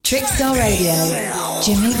Trickstar Radio,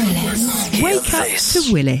 Jimmy Willis. Wake up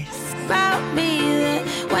to Willis. About me that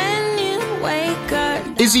when you wake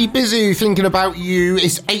up. Izzy Busy thinking about you.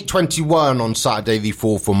 It's 8:21 on Saturday the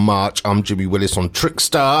 4th of March. I'm Jimmy Willis on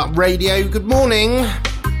Trickstar Radio. Good morning.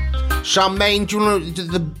 Charmaine, do you know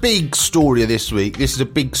the big story of this week? This is a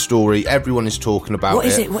big story. Everyone is talking about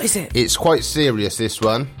it. What is it? It's quite serious, this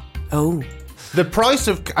one. Oh. The price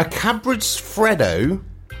of a Cadbury's Freddo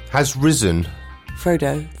has risen.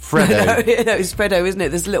 Frodo. No, it's Freddo, isn't it?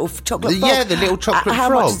 There's a little chocolate frog. Yeah, the little chocolate How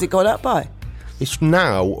frog. much has it gone up by? It's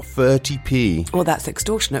now 30p. Well, that's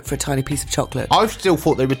extortionate for a tiny piece of chocolate. I still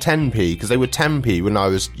thought they were 10p, because they were 10p when I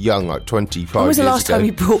was young, like 25 years ago. When was the last time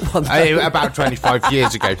you bought one? About 25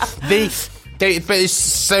 years ago.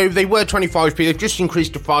 So they were 25p, they've just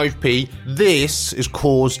increased to 5p. This has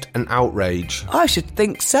caused an outrage. I should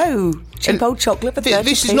think so. Cheap old chocolate for 30p.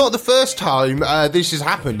 This is not the first time this has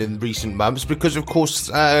happened in recent months, because of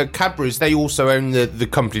course Cadbury's, they also own the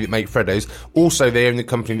company that makes Freddos. Also they own the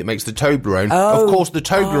company that makes the Toblerone. Oh, of course the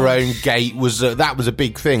Toblerone gate was that was a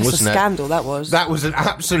big thing, wasn't it? It's a scandal, that was. That was an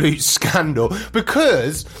absolute scandal,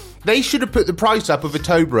 because they should have put the price up of a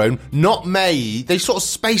Toblerone, not May. They sort of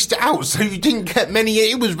spaced it out so you didn't get many.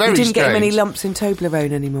 It was very strange. You didn't get many lumps in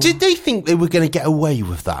Toblerone anymore. Did they think they were going to get away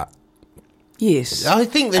with that? Yes. I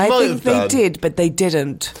think they might have done. They did, but they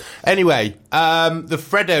didn't. Anyway, the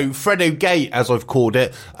Freddo Gate, as I've called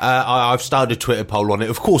it, I've started a Twitter poll on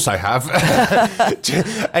it. Of course I have.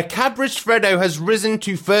 A Cadbury's Freddo has risen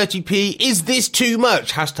to 30p. Is this too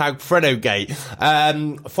much? Hashtag Freddo Gate.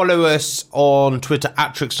 Follow us on Twitter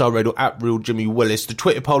at Trickstar Radio, at Real Jimmy Willis. The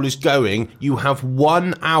Twitter poll is going. You have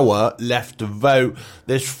 1 hour left to vote.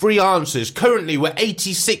 There's 3 answers. Currently, we're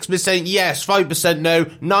 86% yes, 5% no,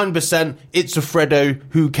 9% it's a Freddo,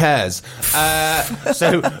 who cares?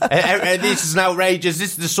 This is outrageous.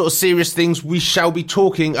 This is the sort of serious things we shall be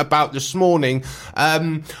talking about this morning.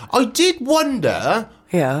 I did wonder,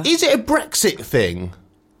 is it a Brexit thing?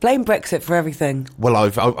 Blame Brexit for everything. Well,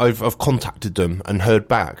 I've contacted them and heard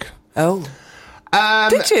back. Oh.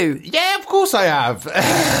 Did you? Yeah, of course I have.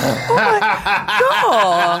 Oh my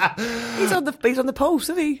God. He's on the pulse,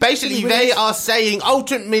 isn't he? Basically, they are saying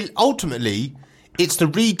ultimately, it's the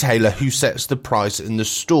retailer who sets the price in the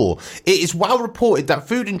store. It is well reported that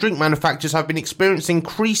food and drink manufacturers have been experiencing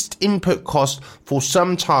increased input costs for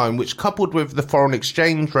some time, which, coupled with the foreign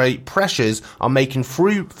exchange rate pressures, are making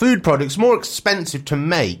food products more expensive to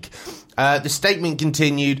make. The statement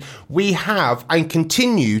continued, we have and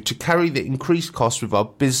continue to carry the increased costs with our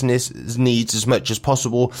business needs as much as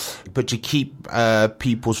possible, but to keep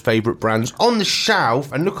people's favourite brands on the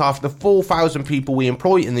shelf and look after the 4,000 people we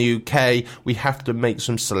employ in the UK, we have to make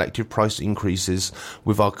some selective price increases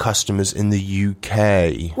with our customers in the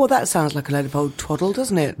UK. Well, that sounds like a load of old twaddle,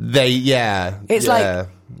 doesn't it? It's like...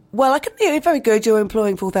 Well, I can hear it very good. You're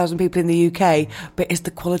employing 4,000 people in the UK, but is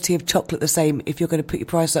the quality of chocolate the same if you're going to put your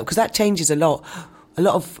price up? Because that changes a lot. A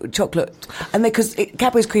lot of chocolate, and because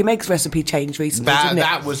Cadbury's cream eggs recipe changed recently, didn't it?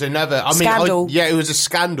 That was another scandal. It was a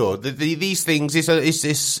scandal. These things,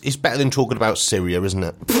 it's better than talking about Syria, isn't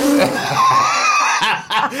it?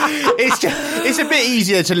 It's a bit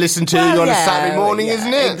easier to listen to on a Saturday morning,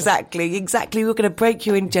 isn't it? Exactly. We're going to break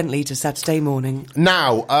you in gently to Saturday morning.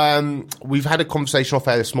 Now, we've had a conversation off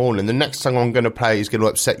air this morning. The next song I'm going to play is going to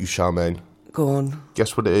upset you, Charmaine. Go on.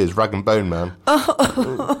 Guess what it is? Rag and Bone Man.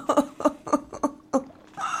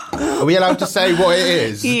 Are we allowed to say what it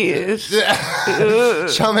is? Yes.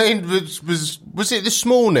 Charmaine, was it this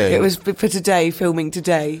morning? It was for today, filming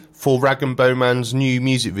today. For Rag and Bone Man's new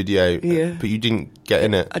music video. Yeah. But you didn't get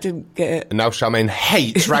in it. I didn't get it. And now Charmaine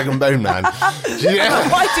hates Rag and Bone Man.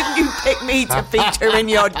 Why didn't you pick me to feature in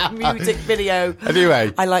your music video?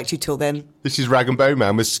 Anyway. I liked you till then. This is Rag and Bone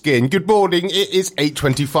Man with Skin. Good morning, it is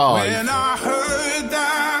 8:25. When I heard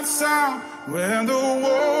that sound, when the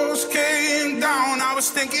walls came down, I was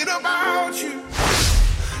thinking about you.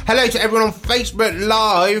 Hello to everyone on Facebook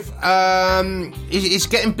Live. It's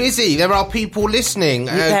getting busy. There are people listening.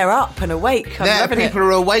 They're up and awake. People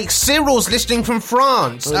are awake. Cyril's listening from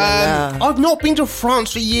France. I've not been to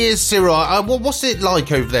France for years, Cyril. What's it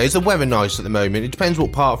like over there? Is the weather nice at the moment? It depends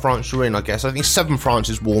what part of France you're in, I guess. I think southern France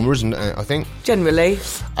is warmer, isn't it? I think. Generally.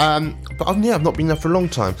 But I've not been there for a long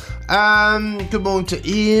time. Good morning to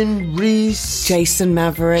Ian, Reese. Jason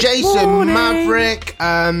Maverick.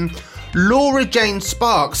 Laura Jane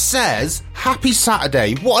Sparks says, happy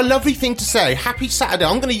Saturday. What a lovely thing to say. Happy Saturday.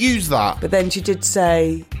 I'm going to use that. But then she did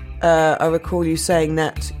say, I recall you saying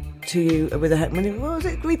that to you with a... What was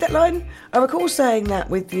it? Read that line? I recall saying that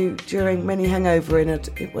with you during many hangover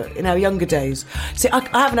in our younger days. See, I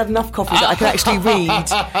haven't had enough coffee that I can actually read.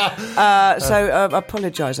 So I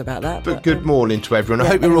apologise about that. But good morning to everyone. I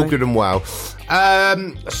hope you're all good and well.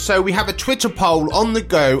 So we have a Twitter poll on the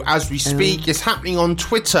go as we speak. It's happening on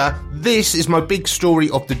Twitter. This is my big story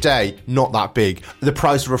of the day. Not that big. The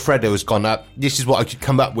price of a Freddo has gone up. This is what I could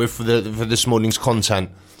come up with for this morning's content.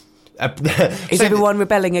 Is everyone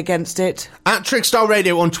rebelling against it? At Trickstar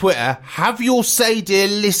Radio on Twitter, have your say, dear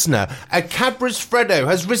listener. A Cadbury's Freddo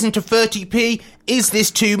has risen to 30p. Is this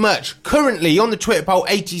too much? Currently on the Twitter poll,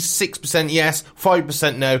 86% yes,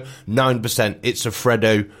 5% no, 9% it's a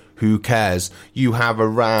Freddo. Who cares? You have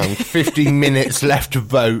around 15 minutes left to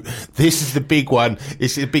vote. This is the big one.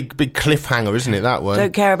 It's a big cliffhanger, isn't it, that one?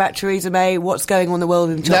 Don't care about Theresa May. What's going on in the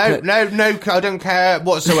world in chocolate? No, I don't care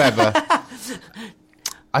whatsoever.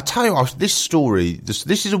 I tell you what, this story, this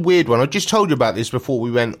is a weird one. I just told you about this before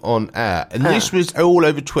we went on air. And this was all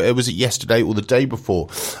over Twitter. Was it yesterday or the day before?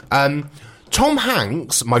 Tom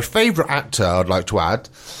Hanks, my favourite actor, I'd like to add...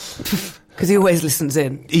 Because he always listens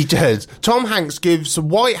in. He does. Tom Hanks gives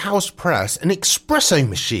White House press an espresso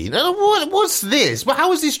machine. What's this? Well,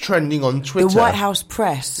 how is this trending on Twitter? The White House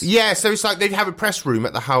press? Yeah, so it's like they have a press room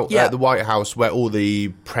at the White House where all the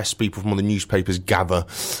press people from all the newspapers gather.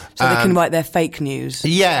 So they can write their fake news.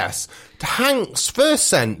 Yes. Hanks first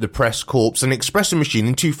sent the press corps an espresso machine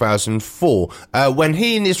in 2004. When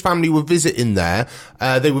he and his family were visiting there,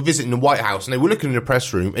 they were visiting the White House and they were looking in the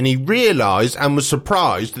press room and he realised and was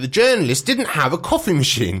surprised that the journalists didn't have a coffee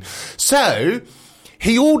machine. So...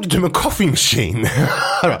 he ordered him a coffee machine.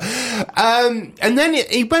 And then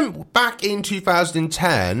he went back in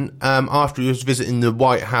 2010 after he was visiting the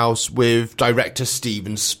White House with director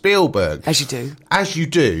Steven Spielberg. As you do. As you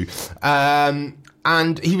do.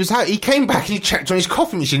 And he came back and he checked on his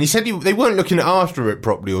coffee machine. He said they weren't looking after it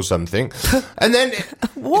properly or something. And then,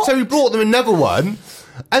 so he brought them another one.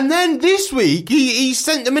 And then this week, he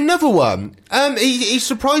sent them another one. He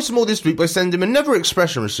surprised them all this week by sending them another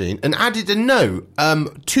espresso machine and added a note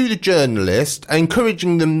to the journalist,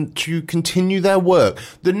 encouraging them to continue their work.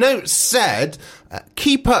 The note said,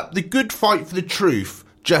 keep up the good fight for the truth,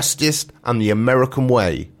 justice and the American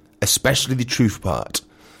way, especially the truth part.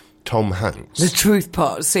 Tom Hanks. The truth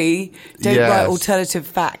part, see? Don't write alternative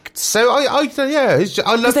facts. So, I love Tom Hanks.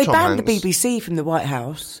 Because they banned the BBC from the White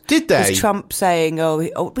House. Did they? Because Trump saying,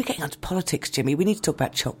 we're getting onto politics, Jimmy. We need to talk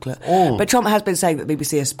about chocolate. Oh. But Trump has been saying that the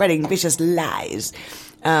BBC are spreading vicious lies.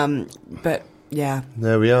 But... yeah.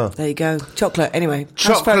 There we are. There you go. Chocolate, anyway.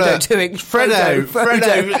 Chocolate. How's Frodo doing? Frodo.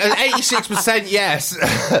 86% yes.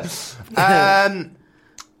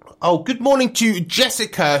 Good morning to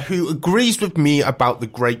Jessica, who agrees with me about the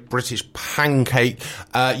Great British Pancake.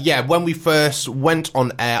 When we first went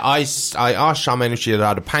on air, I asked Charmaine if she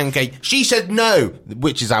had a pancake. She said no,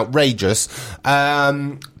 which is outrageous.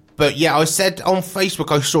 But yeah, I said on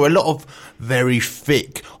Facebook I saw a lot of very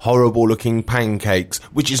thick, horrible-looking pancakes,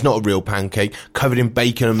 which is not a real pancake, covered in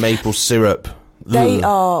bacon and maple syrup. They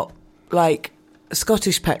are like...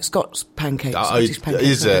 Scots pancakes. Scottish pancakes.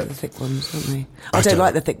 Is it? The thick ones, don't they? I don't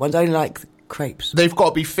like the thick ones. I only like the crepes. They've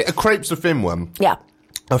got to be a crepe's a thin one. Yeah.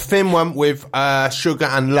 A thin one with sugar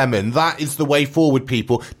and lemon. That is the way forward,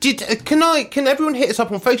 people. Can everyone hit us up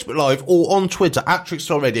on Facebook Live or on Twitter at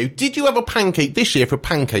Trickstar Radio? Did you have a pancake this year for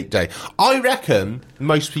Pancake Day? I reckon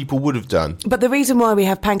most people would have done. But the reason why we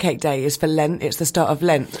have Pancake Day is for Lent. It's the start of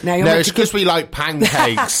Lent. Now it's because we like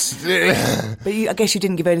pancakes. But I guess you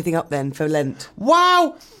didn't give anything up then for Lent.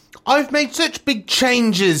 Wow. I've made such big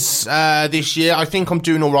changes this year. I think I'm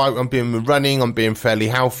doing all right. I'm being running. I'm being fairly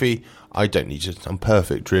healthy. I don't need to. I'm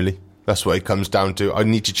perfect, really. That's what it comes down to. I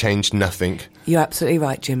need to change nothing. You're absolutely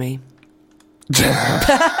right, Jimmy. Get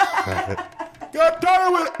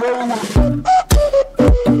done with it.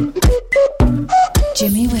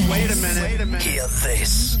 Jimmy Willis. Wait a minute. Hear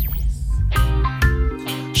this.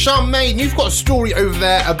 Charmaine, you've got a story over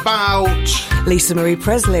there about... Lisa Marie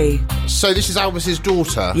Presley. So this is Elvis's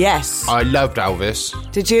daughter? Yes. I loved Elvis.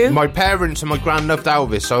 Did you? My parents and my gran loved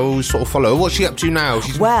Elvis, so I always sort of follow her. What's she up to now?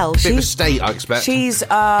 She's a bit of a state, I expect. She's,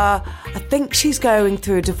 I think she's going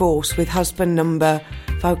through a divorce with husband number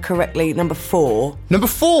 4. Number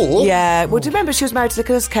 4? Yeah. Well, do you remember she was married to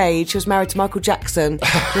Nicolas Cage? She was married to Michael Jackson.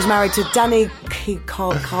 She was married to Danny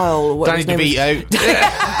Kyle. Danny DeVito.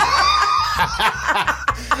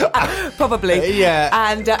 Probably. Yeah.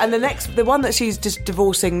 And the one that she's just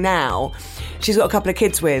divorcing now, she's got a couple of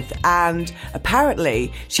kids with, and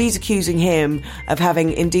apparently she's accusing him of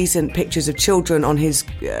having indecent pictures of children on his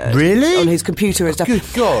Really? on his computer and stuff. Good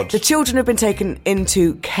God. The children have been taken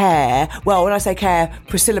into care. Well, when I say care,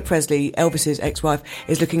 Priscilla Presley, Elvis's ex-wife,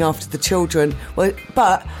 is looking after the children. Well,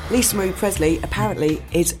 but Lisa Marie Presley apparently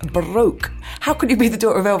is broke. How can you be the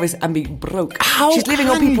daughter of Elvis and be broke? How She's living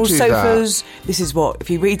on can you people's do sofas. This is what, if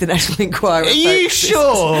you read the National Enquirer. Are you folks,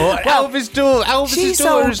 sure? Well, Elvis's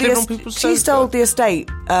daughter is living on people's she sofas. sold the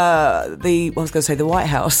estate, I was going to say the White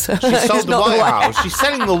House. She sold the White House. She's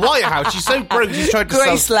selling the White House. She's so broke. She's tried to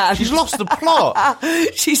Graceland. sell. She's lost the plot.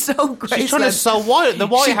 She sold Graceland. She's trying to sell the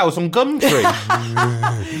White House on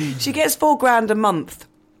Gumtree. She gets $4,000 a month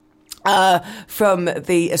from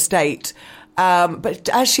the estate. But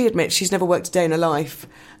as she admits, she's never worked a day in her life.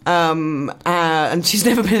 And she's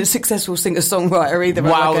never been a successful singer-songwriter either.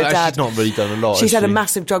 Wow, like her dad. she's not really done a lot. She's has had a she?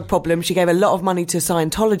 massive drug problem. She gave a lot of money to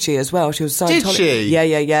Scientology as well. She was Scientology. Did she?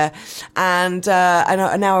 Yeah. And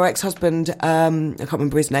now her ex-husband, I can't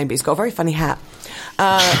remember his name, but he's got a very funny hat.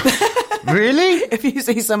 Really? If you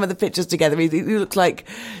see some of the pictures together, he looks like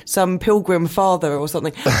some pilgrim father or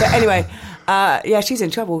something. But anyway, she's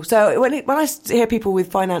in trouble. So when I hear people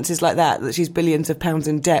with finances like that she's billions of pounds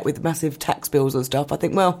in debt with massive tax bills and stuff, I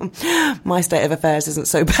think, well, my state of affairs isn't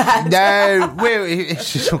so bad. No,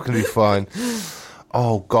 she's not going to be fine.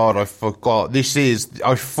 Oh, God, I forgot. I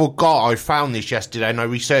found this yesterday and I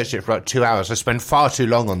researched it for like 2 hours. I spent far too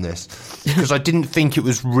long on this because I didn't think it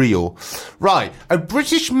was real. Right. A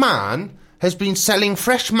British man has been selling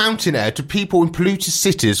fresh mountain air to people in polluted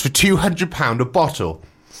cities for £200 a bottle.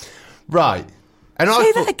 Right. And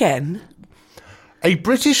Say that again. A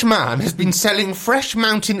British man has been selling fresh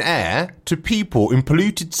mountain air to people in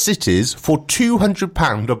polluted cities for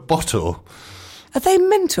 £200 a bottle. Are they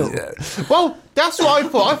mental? Well, that's what I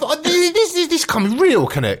thought. This can't be real,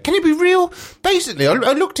 can it? Can it be real? Basically, I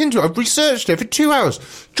looked into it. I've researched it for 2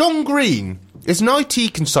 hours. John Green is an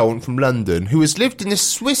IT consultant from London who has lived in the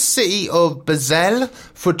Swiss city of Basel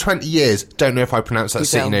for 20 years. Don't know if I pronounced that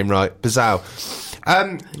city name right. Basel.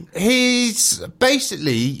 He's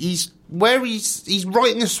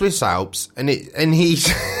right in the Swiss Alps, and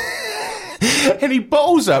he's and he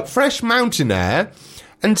bottles up fresh mountain air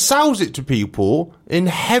and sells it to people in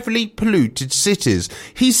heavily polluted cities.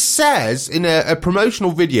 He says in a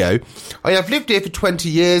promotional video, I have lived here for 20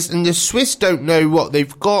 years and the Swiss don't know what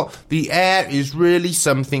they've got. The air is really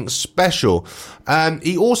something special.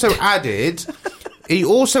 He also added,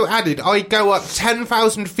 I go up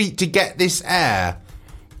 10,000 feet to get this air.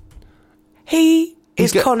 He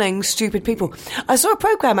is conning stupid people. I saw a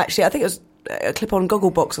programme, actually, I think it was a clip on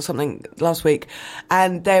Gogglebox or something last week,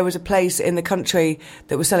 and there was a place in the country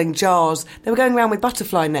that was selling jars. They were going around with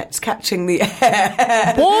butterfly nets, catching the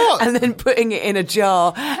air. What? And then putting it in a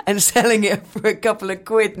jar and selling it for a couple of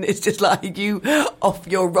quid, and it's just like you off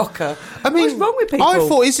your rocker. I mean, what's wrong with people? I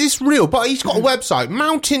thought, is this real? But he's got a website,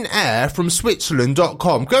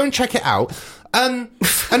 mountainairfromswitzerland.com. Go and check it out. And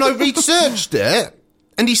I researched it.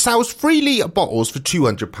 And he sells 3 litre bottles for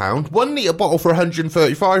 £200, 1 litre bottle for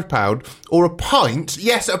 £135, or a pint,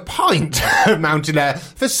 yes, a pint of mountain air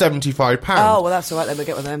for £75. Oh, well, that's all right, then we'll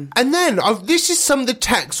get with them. And then, this is some of the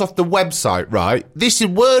text off the website, right? This is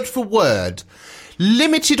word for word.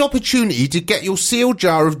 Limited opportunity to get your sealed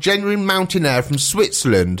jar of genuine mountain air from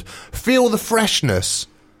Switzerland. Feel the freshness.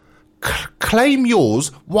 Claim yours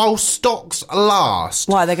while stocks last.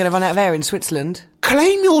 Why, they're going to run out of air in Switzerland?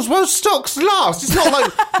 Claim yours while stocks last. It's not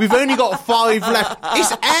like we've only got 5 left.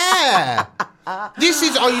 It's air. This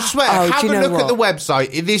is, I swear, have a look at the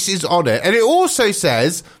website. This is on it. And it also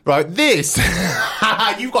says, right, this.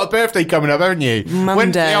 You've got a birthday coming up, haven't you?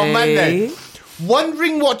 Monday. On Monday.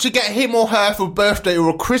 Wondering what to get him or her for birthday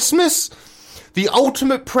or Christmas? The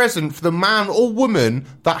ultimate present for the man or woman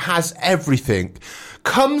that has everything.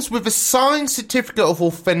 Comes with a signed certificate of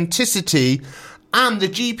authenticity and the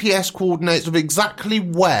GPS coordinates of exactly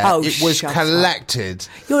where it was collected.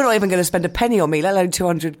 You're not even going to spend a penny on me, let alone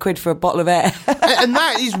 200 quid for a bottle of air. And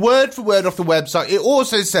that is word for word off the website. It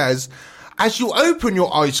also says, as you open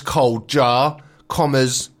your ice cold jar,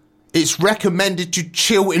 it's recommended to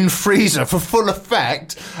chill in freezer for full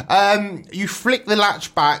effect. You flick the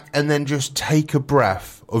latch back and then just take a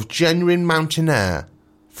breath of genuine mountain air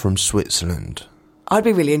from Switzerland. I'd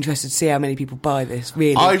be really interested to see how many people buy this,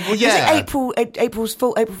 really. Is it April's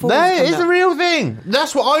Fool's? No, it's a real thing.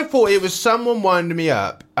 That's what I thought. It was someone winding me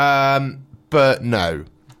up. But no,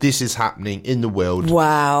 this is happening in the world.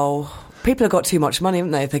 Wow. People have got too much money,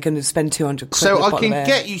 haven't they, if they're going to spend 200 quid So on a I bottle can of air.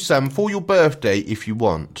 get you some for your birthday if you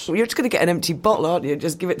want. Well, you're just going to get an empty bottle, aren't you?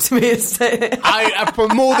 Just give it to me instead.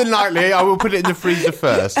 More than likely, I will put it in the freezer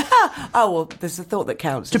first. Oh, well, there's a thought that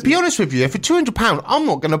counts. To be honest with you, for £200, I'm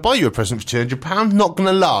not going to buy you a present for £200. Not going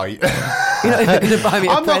to lie. You're not going to buy me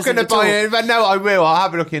a I'm not present going to at buy all. it, but no, I will. I'll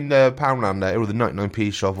have a look in the Poundland there, or the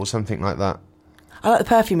 99p shop, or something like that. I like the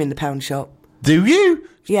perfume in the pound shop. Do you?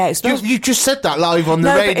 Yeah, it smells... You just said that live on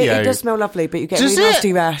the no, radio. but it does smell lovely, but you get Does a really it?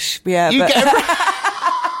 nasty rash. Yeah, You but... get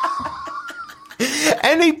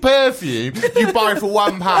any perfume you buy for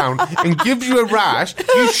 £1 and gives you a rash,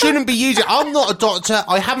 you shouldn't be using it. I'm not a doctor.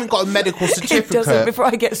 I haven't got a medical It certificate. doesn't. Before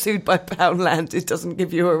I get sued by Poundland, it doesn't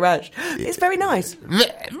give you a rash. It's very nice.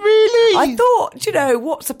 Really? I thought, you know,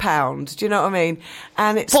 what's a pound? Do you know what I mean?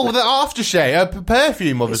 And it's Well, the aftershave,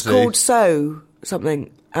 perfume, it's obviously. called So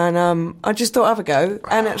something, and I just thought I'd have a go,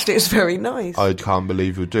 and actually it's very nice. I can't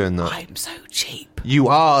believe you're doing that. I'm so cheap. You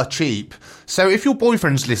are cheap. So if your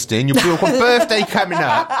boyfriend's listening, you've got a birthday coming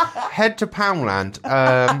up, head to Poundland.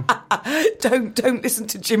 Don't listen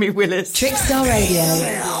to Jimmy Willis. Trickstar Radio.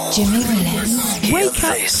 Jimmy Willis. Wake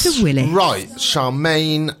up to Willis. Right,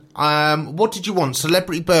 Charmaine, what did you want?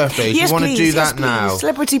 Celebrity birthdays? Yes, you want please, to do yes, that now? please.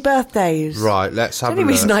 Celebrity birthdays. Right, let's have The only a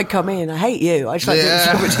look. reason I come in, I hate you. I just like doing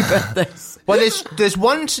celebrity birthdays. Well, there's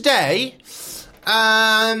one today.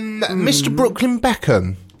 Mr. Brooklyn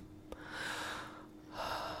Beckham.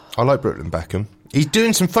 I like Brooklyn Beckham. He's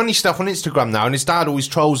doing some funny stuff on Instagram now, and his dad always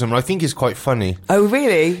trolls him, and I think it's quite funny. Oh,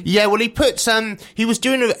 really? Yeah, well, he was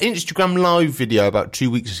doing an Instagram live video about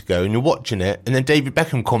 2 weeks ago, and you're watching it, and then David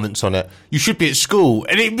Beckham comments on it, "You should be at school."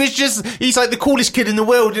 And it was just, he's like the coolest kid in the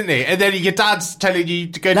world, isn't he? And then your dad's telling you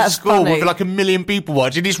to go That's to school funny. with like 1 million people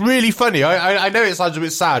watching. It's really funny. I know it sounds a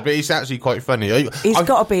bit sad, but it's actually quite funny. He's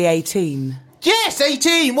got to be 18. Yes,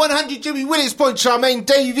 18, 100 Jimmy Willis points, Charmaine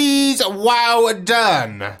Davies. Wow,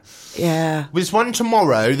 done. Yeah. There's one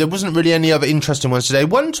tomorrow. There wasn't really any other interesting ones today.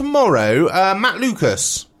 One tomorrow, Matt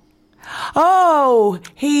Lucas. Oh,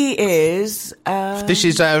 he is... This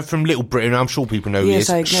is from Little Britain. I'm sure people know Yes,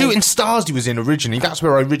 who I he know. is. Shooting Stars he was in originally. That's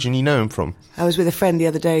where I originally know him from. I was with a friend the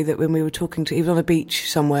other day that when we were talking to... He was on a beach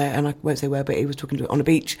somewhere, and I won't say where, but he was talking to on a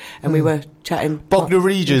beach, and we were chatting... Bognor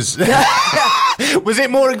Regis. Was it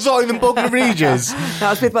more exotic than Bognor Regis? No, I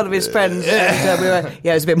was with one of his friends, and we were...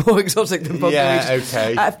 Yeah, it was a bit more exotic than Bob Yeah, Regis.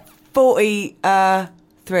 okay.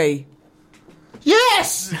 43.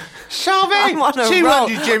 Yes! Charmaine! I'm on a 200 roll.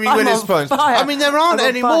 Jimmy I'm Willis on points. fire. I mean, there aren't I'm on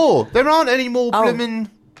any fire. more. There aren't any more Oh. blooming...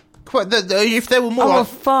 If there were more... I'm on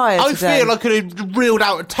fire I today. feel I could have reeled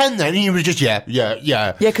out a 10 then, and you were just, yeah.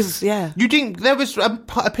 Yeah, because, yeah. You didn't... There was a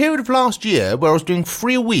period of last year where I was doing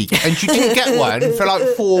 3 a week, and you didn't get one for like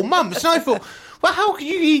 4 months. And I thought, well, how can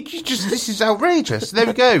you just... This is outrageous. There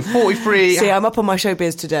we go, 43. See, I'm up on my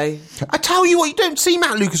showbiz today. I tell you what, you don't see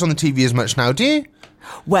Matt Lucas on the TV as much now, do you?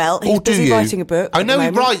 Well, he's Or do busy you? writing a book. I at know the he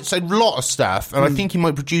moment. writes a lot of stuff, and I think he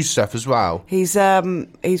might produce stuff as well. He's writing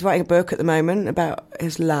a book at the moment about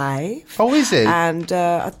his life. Oh, is he? And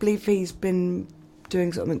I believe he's been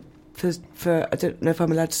doing something for I don't know if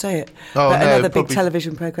I'm allowed to say it. Oh, but no, another big probably-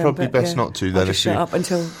 television programme. probably but, best not to then, I'll just if you- shut up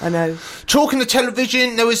until I know. Talking to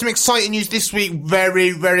television, there was some exciting news this week. Very,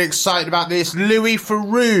 very excited about this. Louis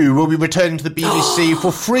Theroux will be returning to the BBC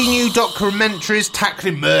for 3 new documentaries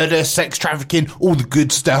tackling murder, sex trafficking, all the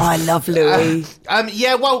good stuff. Oh, I love Louis.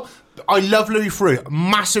 Yeah, well, I love Louis Theroux.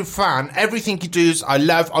 Massive fan. Everything he does, I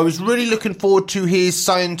love. I was really looking forward to his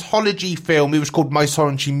Scientology film. It was called My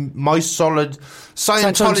Solid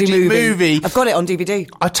Scientology movie. I've got it on DVD.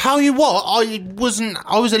 I tell you what, I was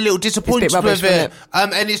a little disappointed rubbish, with it.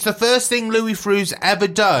 wasn't And it's the first thing Louis Theroux's ever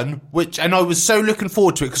done, and I was so looking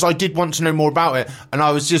forward to it because I did want to know more about it, and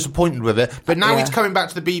I was disappointed with it. But now Yeah. it's coming back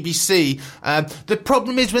to the BBC. The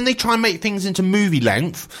problem is when they try and make things into movie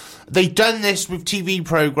length, they've done this with TV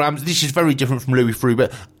programmes. This is very different from Louis Theroux,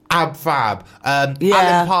 but Ab Fab, Alan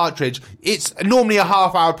Partridge. It's normally a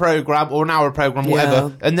half-hour programme or an hour programme, whatever.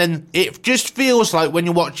 Yeah. And then it just feels like when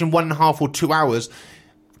you're watching 1.5 or 2 hours,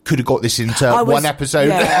 could have got this into one episode.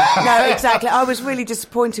 Yeah, no, exactly. I was really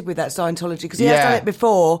disappointed with that Scientology because he has done it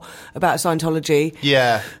before about Scientology.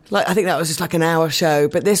 Yeah. Like I think that was just like an hour show,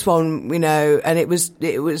 but this one, you know, and it was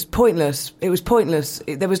pointless. It was pointless.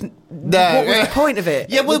 What was the point of it?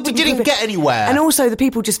 Yeah, well, we didn't get anywhere. And also the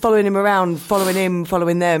people just following him around, following him,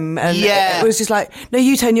 following them, and it was just like, no,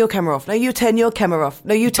 you turn your camera off. No, you turn your camera off.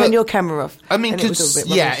 No, you turn your camera off. I mean, And it was all a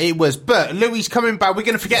bit yeah, rubbish. it was. But Louis coming back. We're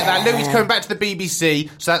going to forget that. Louis coming back to the BBC.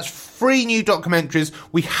 So that's 3 new documentaries.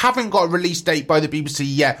 We haven't got a release date by the BBC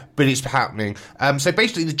yet, but it's happening. So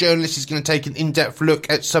basically the journalist is going to take an in-depth look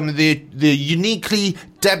at some of the uniquely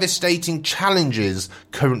devastating challenges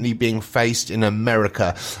currently being faced in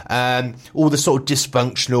America. All the sort of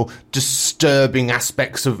dysfunctional, disturbing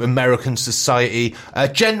aspects of American society.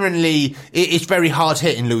 Generally, it's very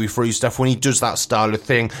hard-hitting, Louis Theroux stuff, when he does that style of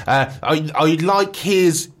thing. I like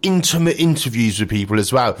his intimate interviews with people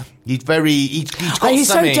as well. He's got he's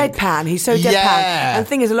something. so deadpan. He's so deadpan. Yeah. And the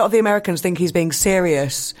thing is, a lot of the Americans think he's being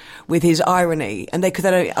serious with his irony, and they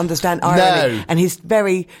don't understand irony. No. And he's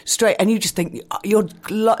very straight, and you just think you're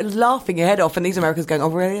laughing your head off, and these Americans going, "Oh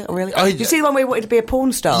really? Oh really?" You see the one where he wanted to be a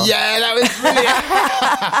porn star? Yeah, that was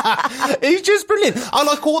brilliant. He's just brilliant. I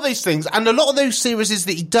like all those things, and a lot of those series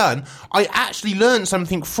that he done, I actually learned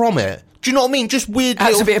something from it. Do you know what I mean? Just weird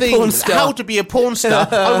How little to be a things. porn star. How to be a porn star.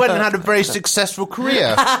 I went and had a very successful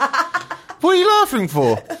career. What are you laughing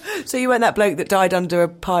for? So you weren't that bloke that died under a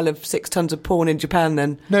pile of 6 tons of porn in Japan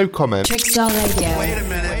then? No comment. Trickstar Radio. Wait a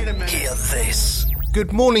minute. Hear this.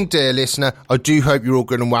 Good morning, dear listener. I do hope you're all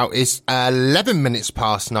good and well. It's 11 minutes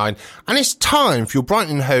past 9, and it's time for your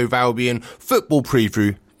Brighton and Hove Albion football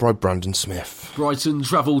preview by Brandon Smith. Brighton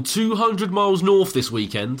travelled 200 miles north this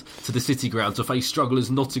weekend to the City Ground to face strugglers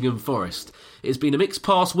Nottingham Forest. It's been a mixed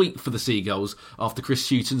past week for the Seagulls after Chris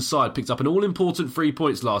Hughton's side picked up an all-important 3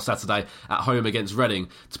 points last Saturday at home against Reading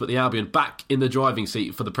to put the Albion back in the driving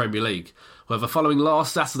seat for the Premier League. However, following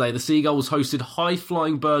last Saturday, the Seagulls hosted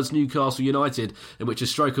high-flying birds Newcastle United, in which a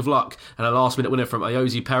stroke of luck and a last-minute winner from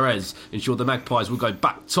Ayoze Perez ensured the Magpies will go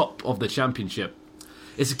back top of the Championship.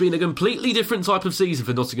 It's been a completely different type of season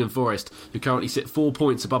for Nottingham Forest, who currently sit 4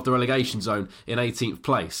 points above the relegation zone in 18th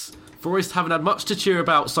place. Forest haven't had much to cheer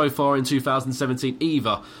about so far in 2017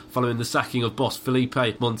 either, following the sacking of boss Felipe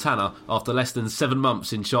Montana after less than 7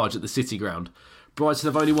 months in charge at the City Ground. Brighton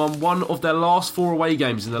have only won 1 of their last 4 away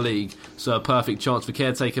games in the league, so a perfect chance for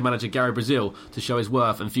caretaker manager Gary Brazil to show his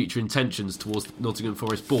worth and future intentions towards the Nottingham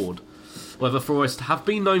Forest board. However, Forest have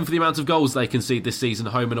been known for the amount of goals they concede this season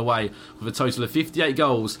home and away, with a total of 58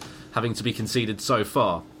 goals having to be conceded so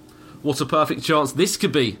far. What a perfect chance this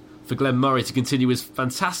could be for Glenn Murray to continue his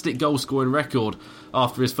fantastic goal-scoring record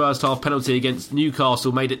after his first half penalty against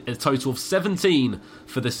Newcastle made it a total of 17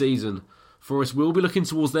 for the season. Forest will be looking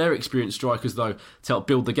towards their experienced strikers, though, to help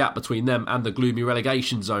build the gap between them and the gloomy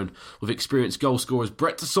relegation zone, with experienced goal scorers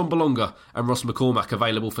Brett Tsombalonga and Ross McCormack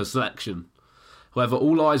available for selection. However,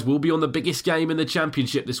 all eyes will be on the biggest game in the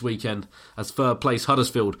Championship this weekend, as third place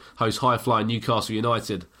Huddersfield host high-flying Newcastle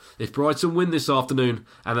United. If Brighton win this afternoon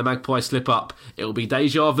and the Magpies slip up, it will be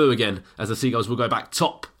deja vu again, as the Seagulls will go back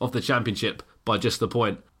top of the Championship by just a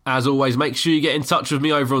point. As always, make sure you get in touch with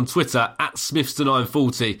me over on Twitter at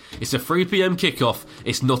Smithster940. It's a 3 p.m. kickoff.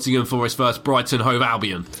 It's Nottingham Forest vs Brighton Hove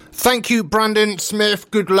Albion. Thank you, Brandon Smith.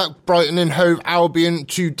 Good luck, Brighton and Hove Albion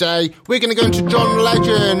today. We're going to go into John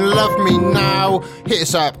Legend. Love Me Now. Hit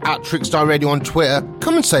us up at Trickstar Radio on Twitter.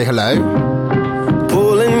 Come and say hello.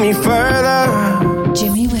 Pulling me further.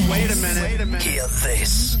 Jimmy Willis. Wait a minute. Hear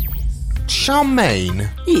this. Charmaine,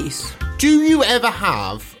 Yes. do you ever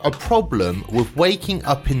have a problem with waking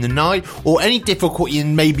up in the night, or any difficulty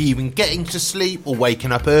in maybe even getting to sleep, or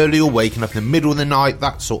waking up early, or waking up in the middle of the night,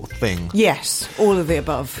 that sort of thing? Yes, all of the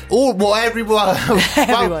above. Everyone.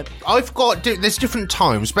 Everyone. Well, there's different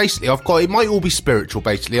times. Basically, it might all be spiritual,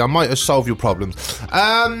 basically. I might have solved your problems.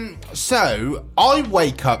 So, I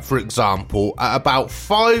wake up, for example, at about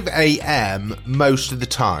 5 a.m. most of the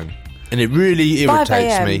time. And it really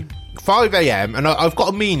irritates me. 5 a.m. and I've got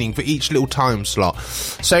a meaning for each little time slot.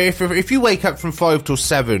 So if you wake up from 5 till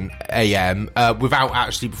 7 a.m.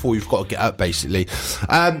 Before you've got to get up, basically,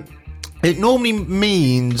 it normally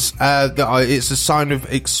means that it's a sign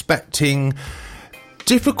of expecting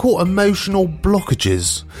difficult emotional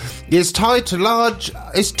blockages. It's tied to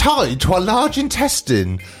a large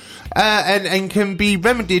intestine, and can be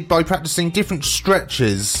remedied by practicing different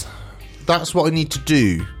stretches. That's what I need to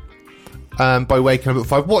do. By waking up at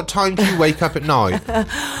 5. What time do you wake up at night?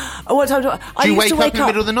 What time do you wake up in the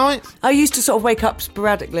middle of the night? I used to sort of wake up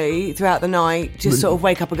sporadically throughout the night, just sort of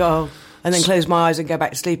wake up and go, and then close my eyes and go back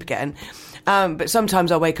to sleep again. But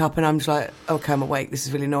sometimes I wake up and I'm just like, okay, I'm awake, this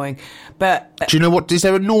is really annoying. But do you know what, is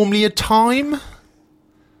there normally a time?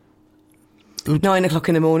 9 o'clock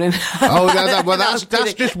in the morning. Oh, that's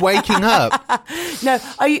just waking up. No,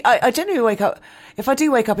 I generally wake up. If I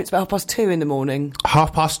do wake up, it's about 2:30 in the morning.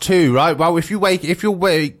 2:30, right? Well, if you're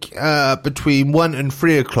awake between 1 and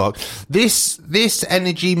 3 o'clock, this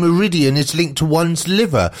energy meridian is linked to one's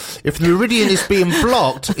liver. If the meridian is being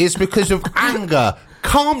blocked, it's because of anger,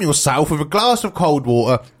 Calm yourself with a glass of cold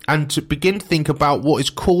water and to begin to think about what is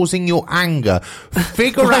causing your anger.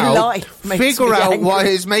 Figure My out life makes me why angry.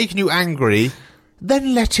 it's making you angry.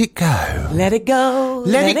 Then let it go. Let it go.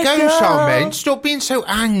 Let it go, Charmaine. Stop being so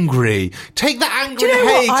angry. Take that anger Do you and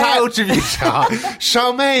know hate what? out of you,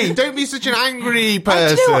 Charmaine. Don't be such an angry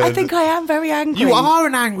person. Do you know what? I think I am very angry. You are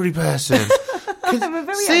an angry person. I'm a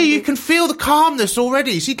very See, angry. you can feel the calmness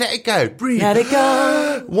already. See, let it go. Breathe. Let it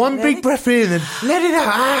go. One Let big it- breath in and let it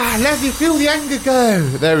out. Let you feel the anger go.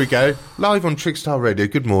 There we go. Live on Trickstar Radio.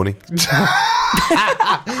 Good morning.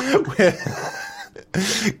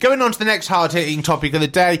 Going on to the next hard-hitting topic of the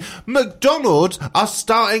day. McDonald's are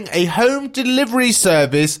starting a home delivery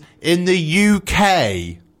service in the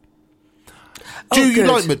UK. Do you good.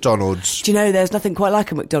 like McDonald's? Do you know there's nothing quite like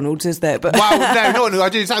a McDonald's, is there? But Well, no, I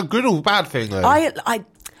do. Is that a good or bad thing, though? I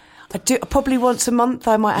do probably once a month.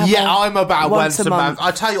 I might have. I'm about once a month.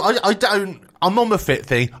 I tell you, I don't. I'm on the fit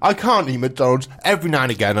thing. I can't eat McDonald's. Every now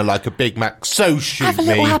and again, I like a Big Mac. So shoot Have a me.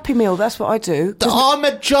 little Happy Meal. That's what I do. 'Cause I'm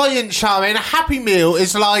a giant, Charmaine. A Happy Meal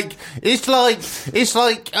is like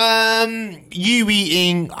you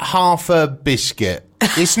eating half a biscuit.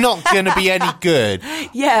 It's not going to be any good.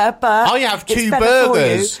 yeah, but I have it's 2 better for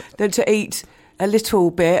burgers. you than to eat a little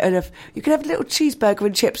bit, and you can have a little cheeseburger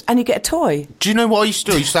and chips, and you get a toy. Do you know what I used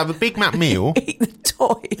to do? I used to have a Big Mac meal. Eat the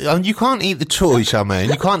toy. And you can't eat the toy, Charmaine.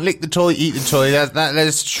 You can't lick the toy, eat the toy.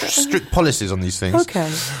 There's strict policies on these things.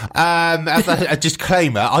 Okay. As a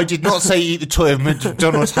disclaimer, I did not say eat the toy of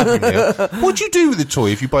McDonald's Happy Meal. What do you do with the toy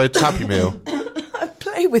if you buy a Happy Meal? I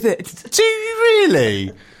play with it. Do you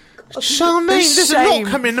really? Charmaine, there's a lot Shame.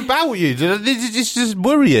 coming about you. It's just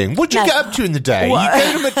worrying. What do you No. get up to in the day? What?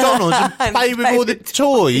 You go to McDonald's and play with all the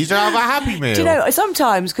toys and have a Happy Meal. Do you know,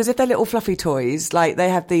 sometimes, because if they're little fluffy toys, like they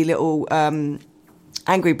have the little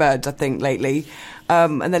Angry Birds, I think, lately,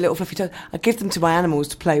 and they're little fluffy toys, I give them to my animals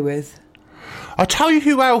to play with. I'll tell you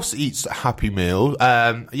who else eats Happy Meal.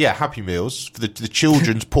 Happy Meals for the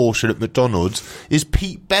children's portion at McDonald's is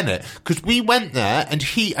Pete Bennett, because we went there and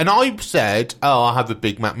I said, "Oh, I'll have a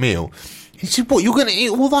Big Mac meal." He said, "What? You're going to eat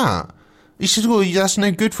all that?" He said, "Well, that's no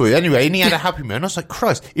good for you." Anyway, and he had a Happy Meal, and I was like,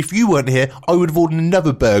 "Christ, if you weren't here, I would have ordered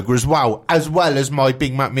another burger as well as my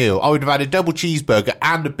Big Mac meal. I would have had a double cheeseburger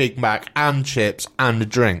and a Big Mac and chips and a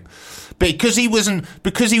drink." Because he was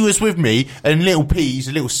with me, and little P's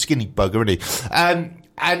a little skinny bugger, isn't he?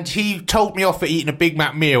 And he told me off for eating a Big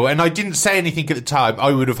Mac meal, and I didn't say anything at the time.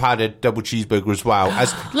 I would have had a double cheeseburger as well.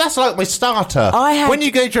 That's like my starter. When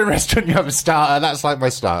you go to a restaurant, you have a starter. That's like my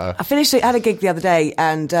starter. I had a gig the other day,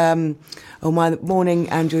 and my morning,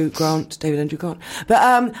 David Andrew Grant. But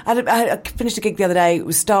I finished a gig the other day. It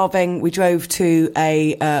was starving. We drove to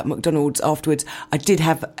a McDonald's afterwards. I did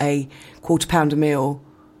have a £quarter pounder meal.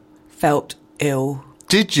 Felt ill.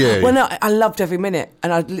 Did you? Well, no, I loved every minute,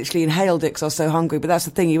 and I literally inhaled it because I was so hungry. But that's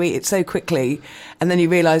the thing, you eat it so quickly, and then you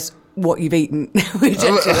realise what you've eaten. Which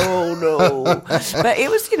actually, oh no! But it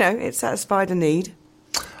was, it satisfied a need.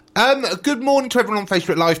 Good morning to everyone on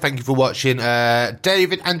Facebook Live. Thank you for watching.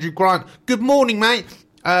 David Andrew Grant. Good morning, mate.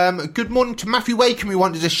 Good morning to Matthew Wakem, who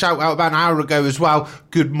wanted to shout out about an hour ago as well.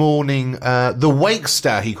 Good morning, the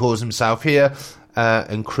Wakester, he calls himself here.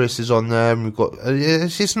 And Chris is on there, and we've got.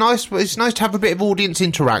 It's nice. It's nice to have a bit of audience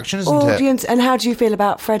interaction, isn't it? And how do you feel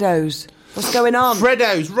about Freddo's? What's going on?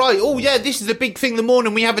 Freddo's, right. Oh, yeah, this is a big thing in the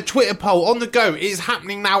morning. We have a Twitter poll on the go. It is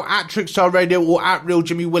happening now at Trickstar Radio or at Real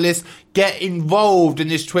Jimmy Willis. Get involved in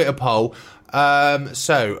this Twitter poll.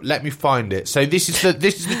 So let me find it. So this is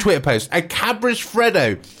the Twitter post. A Cadbury's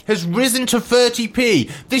Freddo has risen to 30p.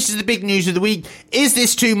 This is the big news of the week. Is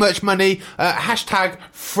this too much money? Hashtag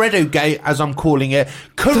Freddogate, as I'm calling it.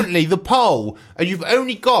 Currently, the poll, and you've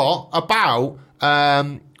only got about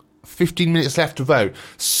 15 minutes left to vote.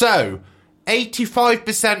 So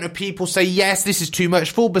 85% of people say yes, this is too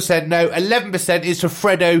much. 4% no. 11% is for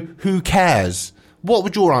Freddo. Who cares? What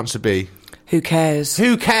would your answer be? Who cares?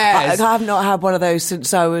 Who cares? I have not had one of those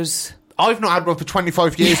since I was... I've not had one for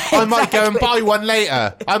 25 years. I might go and buy one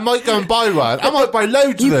later. I might go and buy one. I might buy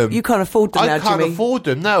loads of them. You can't afford them now, Jimmy. I can't afford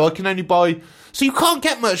them. No, I can only buy... So you can't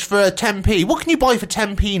get much for 10p. What can you buy for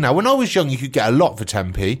 10p now? When I was young, you could get a lot for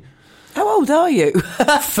 10p. How old are you?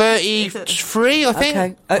 33, I think.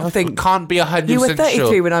 Okay, I think. Can't be 100% You were 33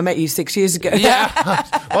 sure. when I met you 6 years ago. Yeah,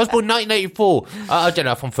 I was born 1984. I don't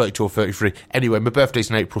know if I'm 32 or 33. Anyway, my birthday's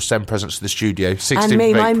in April. Send presents to the studio. 16th And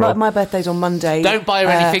me, of April. my birthday's on Monday. Don't buy her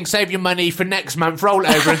anything. Save your money for next month. Roll it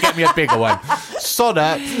over and get me a bigger one. Sod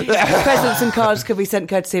it. Presents and cards can be sent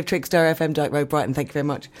courtesy of Trickstar FM, Dyke Road, Brighton. Thank you very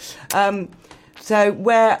much. So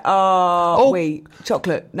where are we?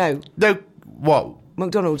 Chocolate? No. No. What?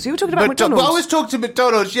 McDonald's. You were talking about McDonald's. Well, I was talking to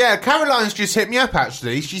McDonald's. Yeah, Caroline's just hit me up,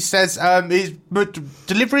 actually. She says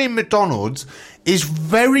delivery in McDonald's is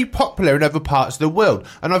very popular in other parts of the world.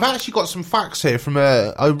 And I've actually got some facts here from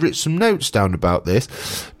I wrote some notes down about this.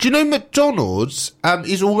 Do you know McDonald's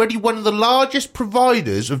is already one of the largest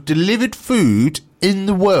providers of delivered food in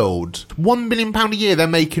the world? £1 billion a year they're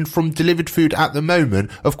making from delivered food at the moment.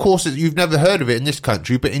 Of course, you've never heard of it in this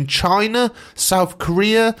country, but in China, South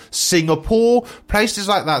Korea, Singapore, places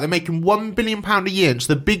like that, they're making £1 billion a year. It's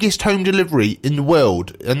the biggest home delivery in the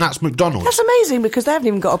world, and that's McDonald's. That's amazing, because they haven't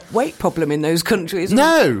even got a weight problem in those countries.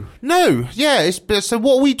 No, yeah. So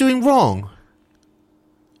what are we doing wrong?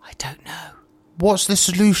 I don't know. What's the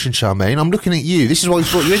solution, Charmaine? I'm looking at you. This is why we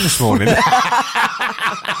brought you in this morning.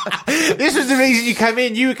 This was the reason you came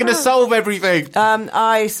in. You were going to solve everything.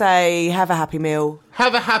 I say have a happy meal.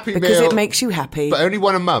 Have a happy meal. Because it makes you happy. But only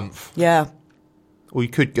one a month. Yeah. Or you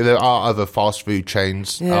could, there are other fast food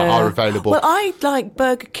chains are available. Well, I like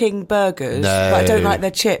Burger King burgers, but I don't like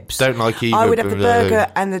their chips. Don't like either. I would have the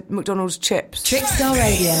burger and the McDonald's chips. Trickstar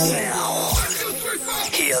Radio.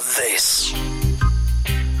 Hear this.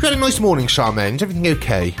 You had a nice morning, Charmaine. Is everything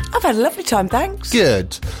okay? I've had a lovely time, thanks.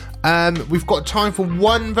 Good. We've got time for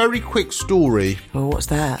one very quick story. Oh, what's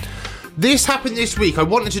that? This happened this week. I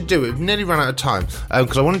wanted to do it. We've nearly run out of time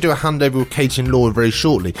because I want to do a handover with Katie and Laura very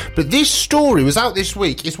shortly. But this story was out this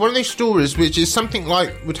week. It's one of those stories which is something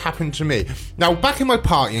like would happen to me. Now, back in my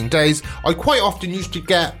partying days, I quite often used to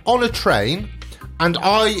get on a train and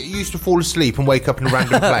I used to fall asleep and wake up in a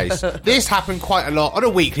random place. This happened quite a lot on a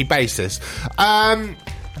weekly basis.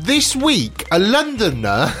 This week, a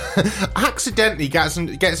Londoner accidentally gets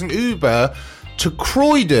an Uber to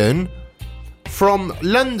Croydon, from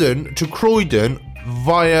London to Croydon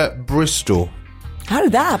via Bristol. How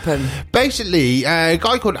did that happen? Basically, a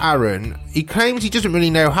guy called Aaron, he claims he doesn't really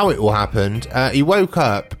know how it all happened. He woke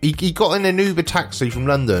up, he got in an Uber taxi from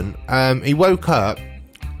London. He woke up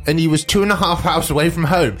and he was 2.5 hours away from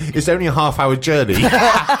home. It's only a half-hour journey.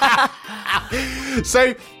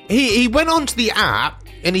 So he went onto the app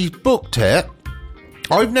and he booked it.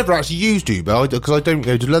 I've never actually used Uber because I don't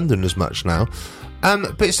go to London as much now.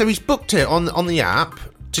 But so he's booked it on the app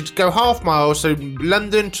to go half mile, so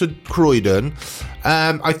London to Croydon.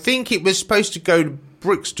 I think it was supposed to go to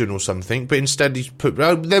Brixton or something, but instead he's put...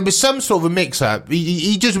 there was some sort of a mix-up.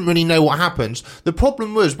 He doesn't really know what happens. The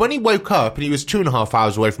problem was, when he woke up and he was 2.5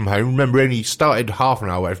 hours away from home, remember, he only started half an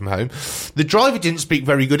hour away from home, the driver didn't speak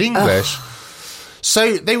very good English.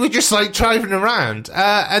 So they were just, like, driving around.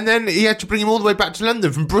 And then he had to bring him all the way back to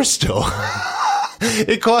London from Bristol.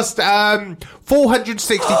 It cost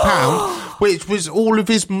 £460, which was all of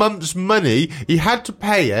his month's money. He had to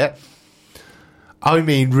pay it. I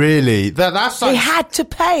mean, really, that's like... He had to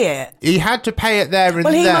pay it? He had to pay it there and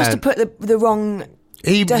then. Well, he must have put the wrong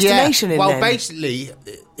destination in well, then. basically,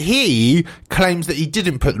 he claims that he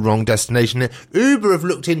didn't put the wrong destination in. Uber have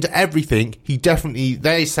looked into everything.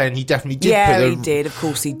 They're saying he definitely did put the... Yeah, he did. Of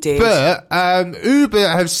course he did. But Uber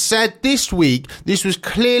have said this week this was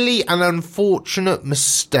clearly an unfortunate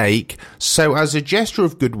mistake. So as a gesture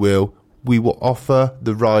of goodwill, we will offer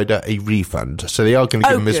the rider a refund. So they are going to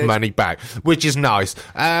give him his money back, which is nice.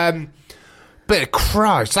 But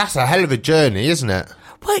Christ, that's a hell of a journey, isn't it?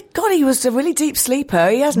 Well, God, he was a really deep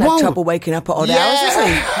sleeper. He hasn't had trouble waking up at odd hours,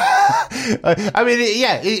 has he? I mean,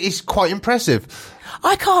 it's quite impressive.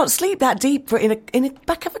 I can't sleep that deep in a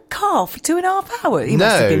back of a car for 2.5 hours. He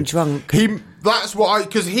must have been drunk. That's what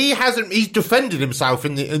because he's defended himself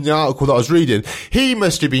in the article that I was reading. He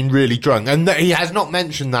must have been really drunk, and he has not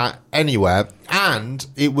mentioned that anywhere. And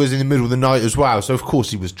it was in the middle of the night as well, so of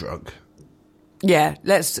course he was drunk. Yeah,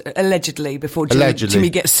 let's allegedly before Jimmy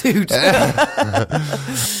gets sued. The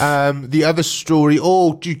other story.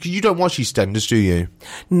 You don't watch EastEnders, do you?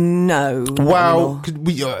 No. Well,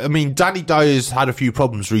 Danny Dyer's had a few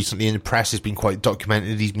problems recently, and the press has been quite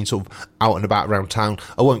documented. He's been sort of out and about around town.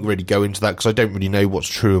 I won't really go into that because I don't really know what's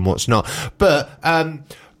true and what's not. But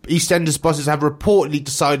EastEnders bosses have reportedly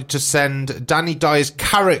decided to send Danny Dyer's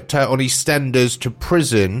character on EastEnders to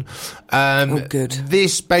prison. Good. I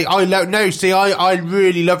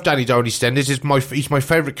really love Danny Dyer on EastEnders. He's my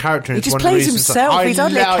favourite character. He just plays himself. He's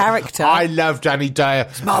only a character. I love Danny Dyer.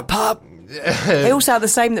 Smart pup. They all sound the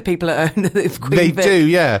same, that people at They do,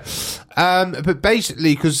 yeah. But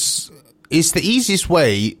basically, because it's the easiest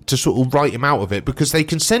way to sort of write him out of it, because they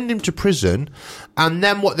can send him to prison, and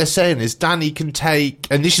then what they're saying is Danny can take,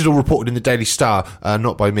 and this is all reported in the Daily Star,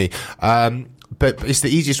 not by me, but it's the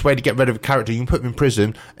easiest way to get rid of a character. You can put him in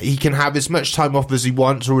prison, he can have as much time off as he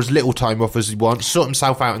wants, or as little time off as he wants, sort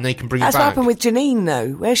himself out, and they can bring him back. That's what happened with Janine,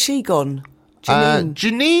 though. Where's she gone?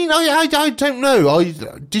 Janine. I don't know.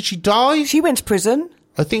 Did she die? She went to prison.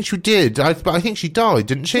 I think she did. But I think she died,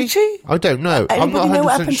 didn't she? Did she? I don't know. I'm not Anybody 100% know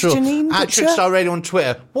what happened to sure. Janine At Butcher? Trickstar Radio on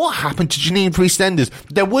Twitter. What happened to Janine Priest-Enders?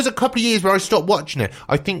 There was a couple of years where I stopped watching it.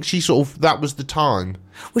 I think that was the time.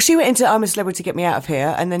 Well, she went into I'm a Celebrity, Get Me Out of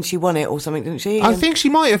Here, and then she won it or something, didn't she? I think she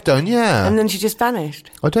might have done, yeah. And then she just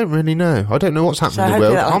vanished. I don't really know. I don't know what's happening in the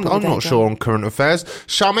hopefully world. that'll I'm happen not with sure Dave on current affairs.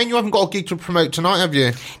 Charmaine, you haven't got a gig to promote tonight, have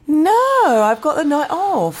you? No, I've got the night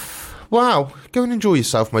off. Wow. Go and enjoy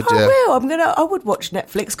yourself, my I dear. will. I would watch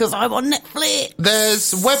Netflix because I'm on Netflix.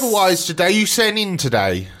 There's weather-wise today. You saying in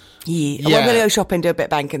today? Yeah. Well, I'm going to go shopping, do a bit of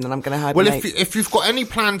banking, then I'm going to hibernate. Well, if you've got any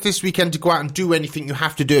plans this weekend to go out and do anything, you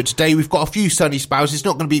have to do it today. We've got a few sunny spells. It's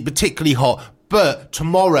not going to be particularly hot, but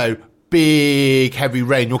tomorrow, big heavy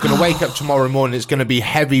rain. You're going to wake up tomorrow morning. It's going to be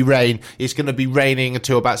heavy rain. It's going to be raining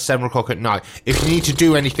until about 7 o'clock at night. If you need to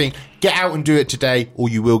do anything, get out and do it today, or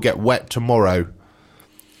you will get wet tomorrow.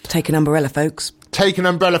 Take an umbrella, folks. Take an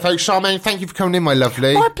umbrella, folks. Charmaine, thank you for coming in, my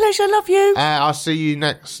lovely. My pleasure. Love you. I'll see you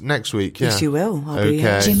next week. Yeah. Yes, you will. I'll be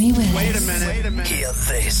here. Jimmy Willis. Wait a minute. Hear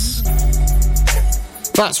this.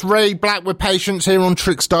 That's Ray Black with Patience here on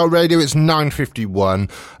Trickstar Radio. It's 9:51.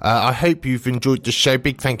 I hope you've enjoyed the show.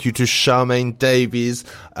 Big thank you to Charmaine Davies.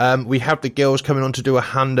 We have the girls coming on to do a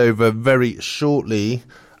handover very shortly.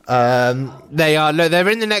 They're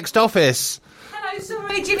in the next office. Hello,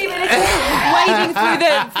 sorry, Jimmy Willis waving through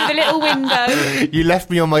the little window. You left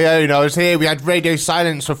me on my own. I was here. We had radio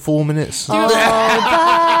silence for 4 minutes. All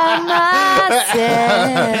by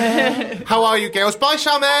myself. How are you, girls? Bye,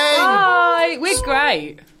 Charmaine. Hi, we're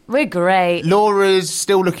great. We're great. Laura's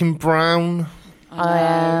still looking brown. I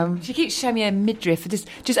am. She keeps showing me her midriff.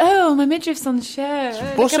 My midriff's on show.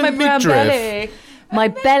 What's Look at a my brown midriff? belly. My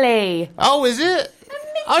belly. Oh, is it?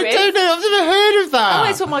 I midriff? don't know. I've never heard of that. Oh,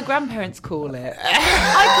 it's what my grandparents call it.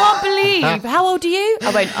 I can't believe. How old are you?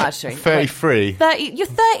 I won't actually. 33. 30. You're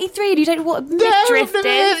 33 and you don't know what a midriff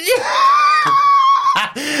is.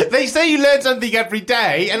 They say you learn something every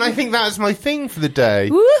day, and I think that's my thing for the day.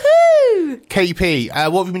 Woohoo! KP,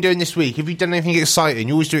 what have you been doing this week? Have you done anything exciting?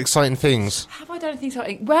 You always do exciting things. Have I done anything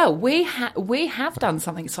exciting? Well, we have done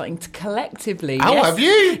something exciting collectively. Oh, Yes. have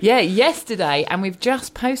you? Yeah, yesterday, and we've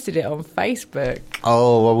just posted it on Facebook.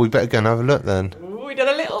 Oh, well, we better go and have a look then. Ooh, we did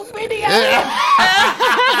a little video.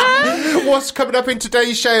 What's coming up in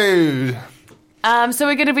today's show? So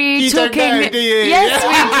we're going to be You don't talking. know, do you? Yes,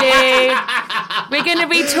 we do. We're going to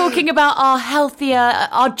be talking about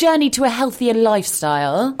our journey to a healthier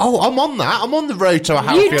lifestyle. Oh, I'm on that. I'm on the road to a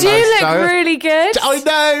healthier You do lifestyle. look really good. I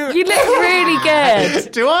know. You look really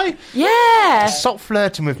good. Do I? Yeah. Stop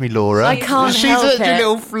flirting with me, Laura. I can't She's help such a it.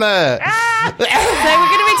 little flirt. So we're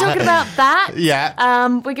going to be talking about that. Yeah.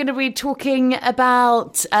 We're going to be talking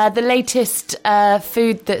about the latest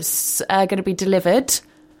food that's going to be delivered.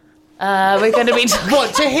 We're going to be...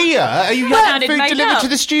 What, to here? Are you Well, having it food made delivered up. to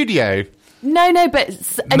the studio? No, but...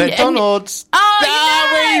 McDonald's.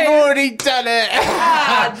 Oh, we've already done it.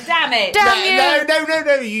 Ah, damn it.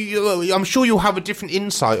 Damn you. No. I'm sure you'll have a different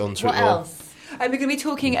insight onto What it all. else? We're going to be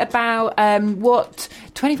talking about what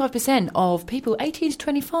 25% of people 18 to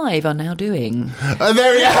 25 are now doing. A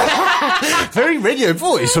very radio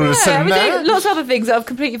voice all of a sudden we're there. doing lots of other things that I've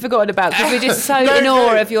completely forgotten about because we're just so in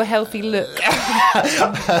awe of your healthy look.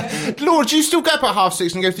 Laura, do you still get up at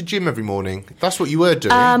 6:30 and go to the gym every morning? That's what you were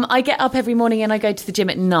doing. I get up every morning and I go to the gym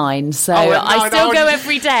at 9, so at I 9, still go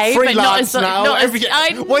every day, but not freelance as now. not as, Once I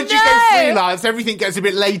you go know. freelance, everything gets a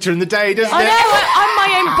bit later in the day, doesn't I it? know, I'm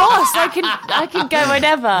my own boss. I can go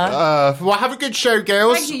whenever. Well, have a good show,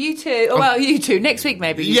 girls. Thank you, you too. Oh, well, you too. Next week,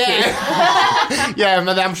 maybe. You too. Yeah. Yeah,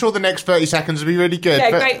 man, I'm sure the next 30 seconds will be really good.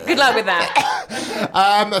 Yeah, but, great. Good luck with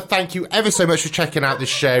that. thank you ever so much for checking out this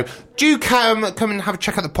show. Do come and have a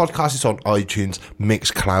check out the podcast. It's on iTunes,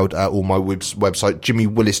 Mixcloud, or my website,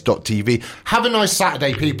 jimmywillis.tv. Have a nice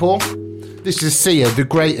Saturday, people. This is Sia, the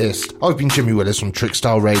greatest. I've been Jimmy Willis on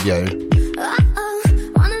Trickstar Radio.